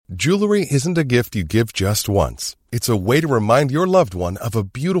Jewelry isn't a gift you give just once. It's a way to remind your loved one of a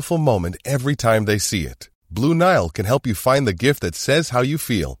beautiful moment every time they see it. Blue Nile can help you find the gift that says how you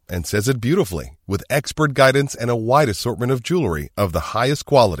feel and says it beautifully, with expert guidance and a wide assortment of jewelry of the highest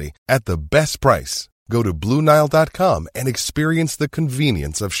quality at the best price. Go to BlueNile.com and experience the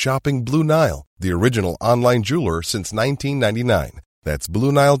convenience of shopping Blue Nile, the original online jeweler since 1999. That's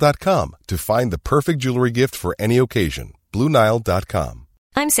BlueNile.com to find the perfect jewelry gift for any occasion. BlueNile.com.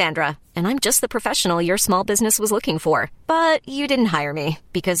 I'm Sandra, and I'm just the professional your small business was looking for. But you didn't hire me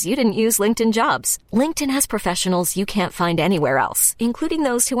because you didn't use LinkedIn Jobs. LinkedIn has professionals you can't find anywhere else, including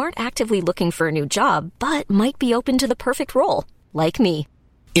those who aren't actively looking for a new job, but might be open to the perfect role, like me.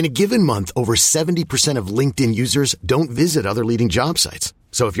 In a given month, over 70% of LinkedIn users don't visit other leading job sites.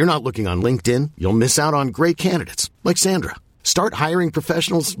 So if you're not looking on LinkedIn, you'll miss out on great candidates like Sandra. Start hiring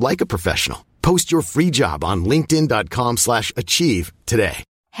professionals like a professional. Post your free job on linkedin.com/achieve today.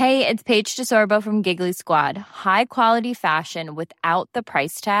 Hey, it's Paige DeSorbo from Giggly Squad. High quality fashion without the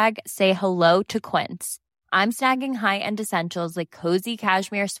price tag. Say hello to Quince. I'm snagging high-end essentials like cozy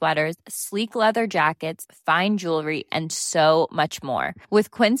cashmere sweaters, sleek leather jackets, fine jewelry, and so much more.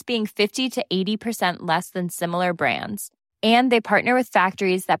 With Quince being 50 to 80% less than similar brands. And they partner with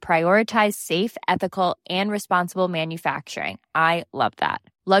factories that prioritize safe, ethical, and responsible manufacturing. I love that.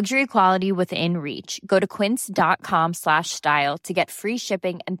 Luxury quality within reach. Go to quince.com/style to get free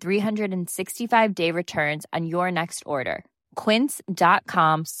shipping and 365-day returns on your next order.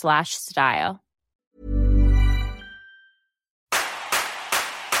 Quince.com/style.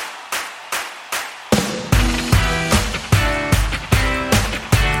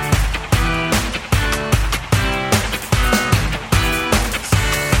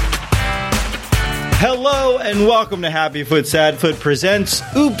 Hello and welcome to Happy Foot Sad Foot presents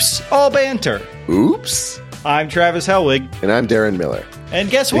Oops, All Banter. Oops. I'm Travis Helwig. And I'm Darren Miller. And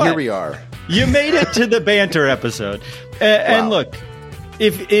guess what? Here we are. You made it to the Banter episode. And look,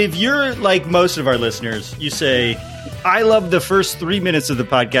 if you're like most of our listeners, you say, I love the first 3 minutes of the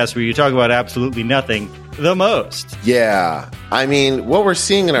podcast where you talk about absolutely nothing the most. Yeah. I mean, what we're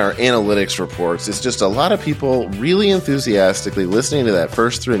seeing in our analytics reports is just a lot of people really enthusiastically listening to that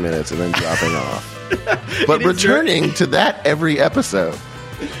first 3 minutes and then dropping off. But returning to that every episode.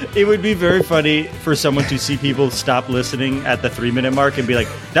 It would be very funny for someone to see people stop listening at the 3-minute mark and be like,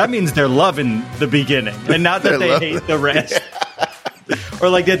 that means they're loving the beginning and not that they hate the rest. Yeah. Or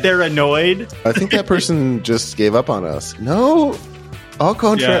like that they're annoyed. I think that person just gave up on us. No, au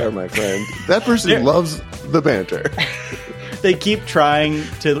contraire, my friend. That person loves the banter. They keep trying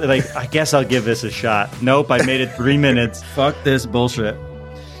to, like, I guess I'll give this a shot. Nope, I made it 3 minutes. Fuck this bullshit.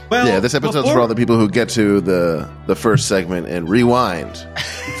 Well, yeah, this episode's for all the people who get to the first segment and rewind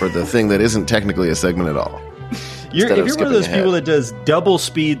for the thing that isn't technically a segment at all. If you're one of those people that does double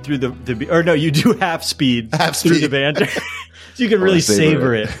speed through you do half speed through the banter. So you can really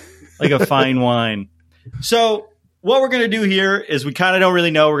savor it like a fine wine. So what we're going to do here is we kind of don't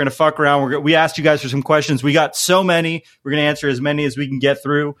really know. We're going to fuck around. We asked you guys for some questions. We got so many. We're going to answer as many as we can get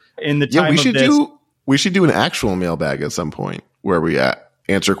through in the time of this. We should do an actual mailbag at some point where we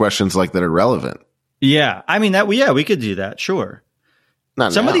answer questions like that are relevant. Yeah. I mean, we could do that. Sure.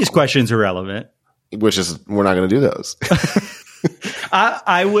 Some of these questions are relevant. Which is, we're not going to do those.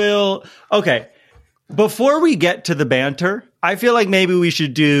 I will. Okay. Before we get to the banter, I feel like maybe we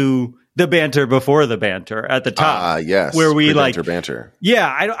should do the banter before the banter at the top. Yes. Where we banter.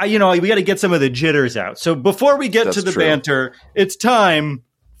 Yeah. We got to get some of the jitters out. So before we get to the banter, it's time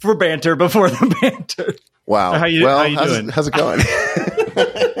for banter before the banter. Wow. How you doing? How's it going?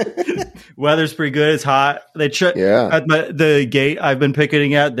 Weather's pretty good. It's hot. At the gate I've been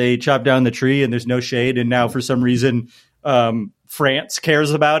picketing at, they chopped down the tree and there's no shade. And now for some reason, France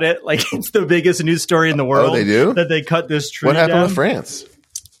cares about it. Like it's the biggest news story in the world. Oh, they do? That they cut this tree down. What happened with France?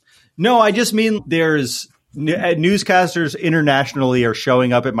 No, I just mean there's newscasters internationally are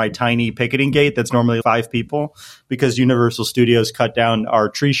showing up at my tiny picketing gate that's normally 5 people because Universal Studios cut down our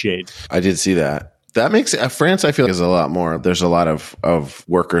tree shade. I did see that. That makes France, I feel like, is a lot more. There's a lot of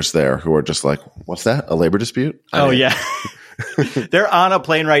workers there who are just like, what's that? A labor dispute? Yeah. They're on a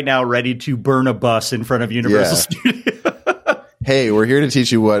plane right now ready to burn a bus in front of Universal Studios. Hey, we're here to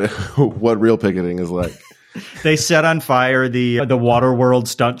teach you what real picketing is like. They set on fire the Waterworld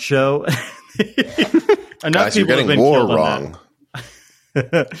stunt show. Guys, you're getting more wrong.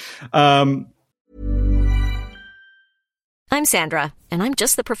 I'm Sandra, and I'm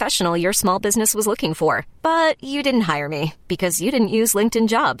just the professional your small business was looking for. But you didn't hire me because you didn't use LinkedIn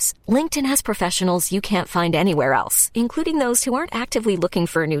Jobs. LinkedIn has professionals you can't find anywhere else, including those who aren't actively looking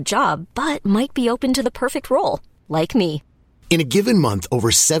for a new job, but might be open to the perfect role, like me. In a given month, over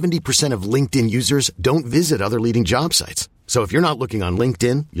 70% of LinkedIn users don't visit other leading job sites. So if you're not looking on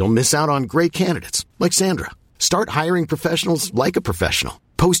LinkedIn, you'll miss out on great candidates like Sandra. Start hiring professionals like a professional.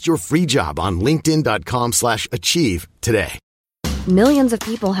 Post your free job on linkedin.com/achieve today. Millions of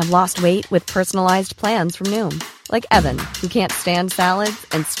people have lost weight with personalized plans from Noom. Like Evan, who can't stand salads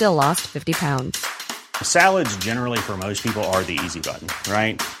and still lost 50 pounds. Salads generally for most people are the easy button,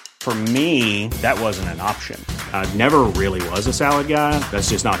 right? For me, that wasn't an option. I never really was a salad guy. That's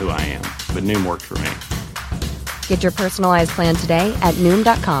just not who I am. But Noom worked for me. Get your personalized plan today at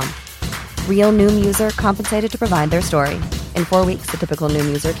Noom.com. Real Noom user compensated to provide their story. In 4 weeks, the typical Noom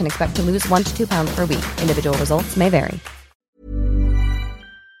user can expect to lose 1 to 2 pounds per week. Individual results may vary.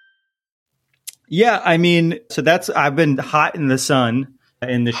 Yeah, I mean, so I've been hot in the sun.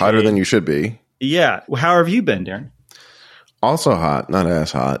 Hotter shade. Than you should be. Yeah. How have you been, Darren? Also hot, not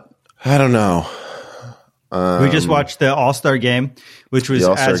as hot. I don't know. We just watched the All-Star game, which was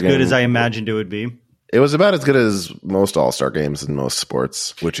as good as I imagined it would be. It was about as good as most All-Star games in most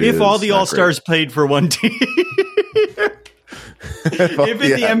sports, if all the All-Stars played for one team. If in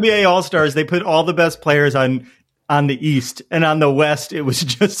the NBA All-Stars, they put all the best players on the East, and on the West, it was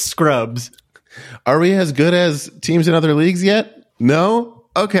just scrubs. Are we as good as teams in other leagues yet? No?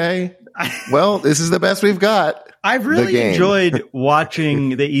 Okay. Well, this is the best we've got. I've really enjoyed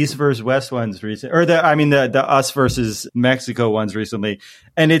watching the East versus West ones recently, or the us versus Mexico ones recently.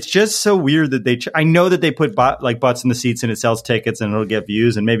 And it's just so weird that I know that they put butts in the seats and it sells tickets and it'll get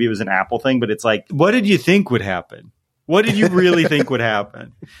views. And maybe it was an Apple thing, but it's like, what did you think would happen? What did you really think would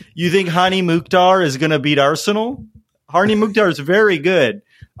happen? You think Hani Mukhtar is going to beat Arsenal? Hani Mukhtar is very good.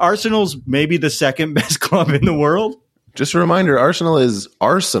 Arsenal's maybe the second best club in the world. Just a reminder, Arsenal is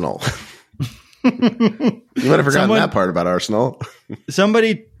Arsenal. You might have forgotten that part about Arsenal.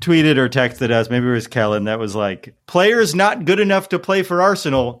 Somebody tweeted or texted us, maybe it was Kellen, that was like, players not good enough to play for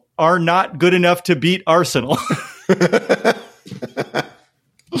Arsenal are not good enough to beat Arsenal.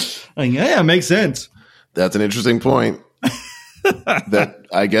 Yeah, makes sense. That's an interesting point that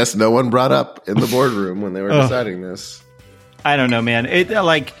I guess no one brought up in the boardroom when they were deciding this. I don't know, man.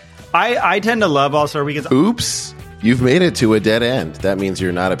 I tend to love All-Star Weekends. Oops. You've made it to a dead end. That means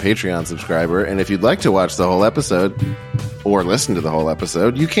you're not a Patreon subscriber. And if you'd like to watch the whole episode or listen to the whole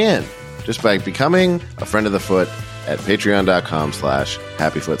episode, you can. Just by becoming a friend of the foot at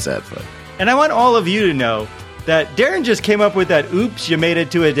patreon.com/happyfootsadfoot. And I want all of you to know that Darren just came up with that oops, you made it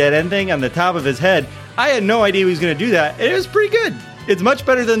to a dead end thing on the top of his head. I had no idea he was going to do that. It was pretty good. It's much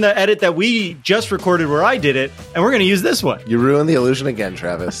better than the edit that we just recorded where I did it, and we're going to use this one. You ruined the illusion again,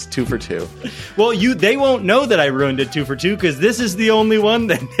 Travis. 2 for 2. Well, they won't know that I ruined it 2 for 2 because this is the only one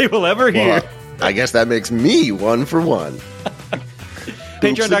that they will ever hear. Well, I guess that makes me 1 for 1.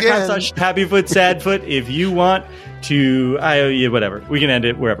 Patreon.com/happyfootsadfoot if you want to. Whatever. We can end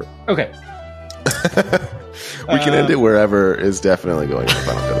it wherever. Okay. We can end it wherever is definitely going to the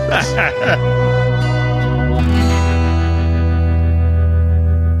final cut of this.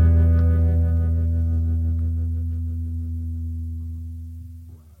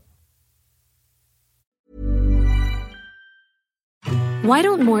 Why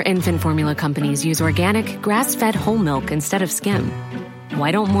don't more infant formula companies use organic, grass-fed whole milk instead of skim? Why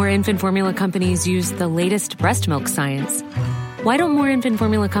don't more infant formula companies use the latest breast milk science? Why don't more infant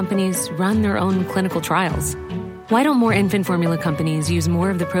formula companies run their own clinical trials? Why don't more infant formula companies use more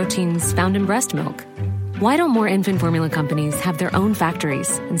of the proteins found in breast milk? Why don't more infant formula companies have their own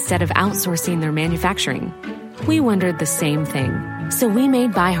factories instead of outsourcing their manufacturing? We wondered the same thing. So we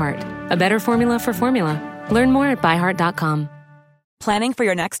made ByHeart, a better formula for formula. Learn more at byheart.com. Planning for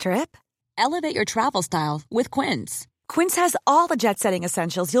your next trip? Elevate your travel style with Quince. Quince has all the jet-setting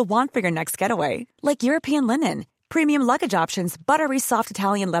essentials you'll want for your next getaway, like European linen, premium luggage options, buttery soft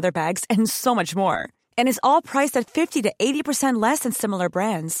Italian leather bags, and so much more. And is all priced at 50 to 80% less than similar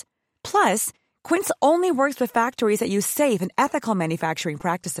brands. Plus, Quince only works with factories that use safe and ethical manufacturing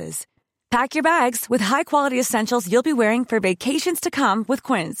practices. Pack your bags with high-quality essentials you'll be wearing for vacations to come with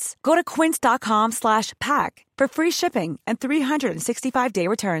Quince. Go to quince.com/pack for free shipping and 365-day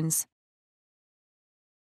returns.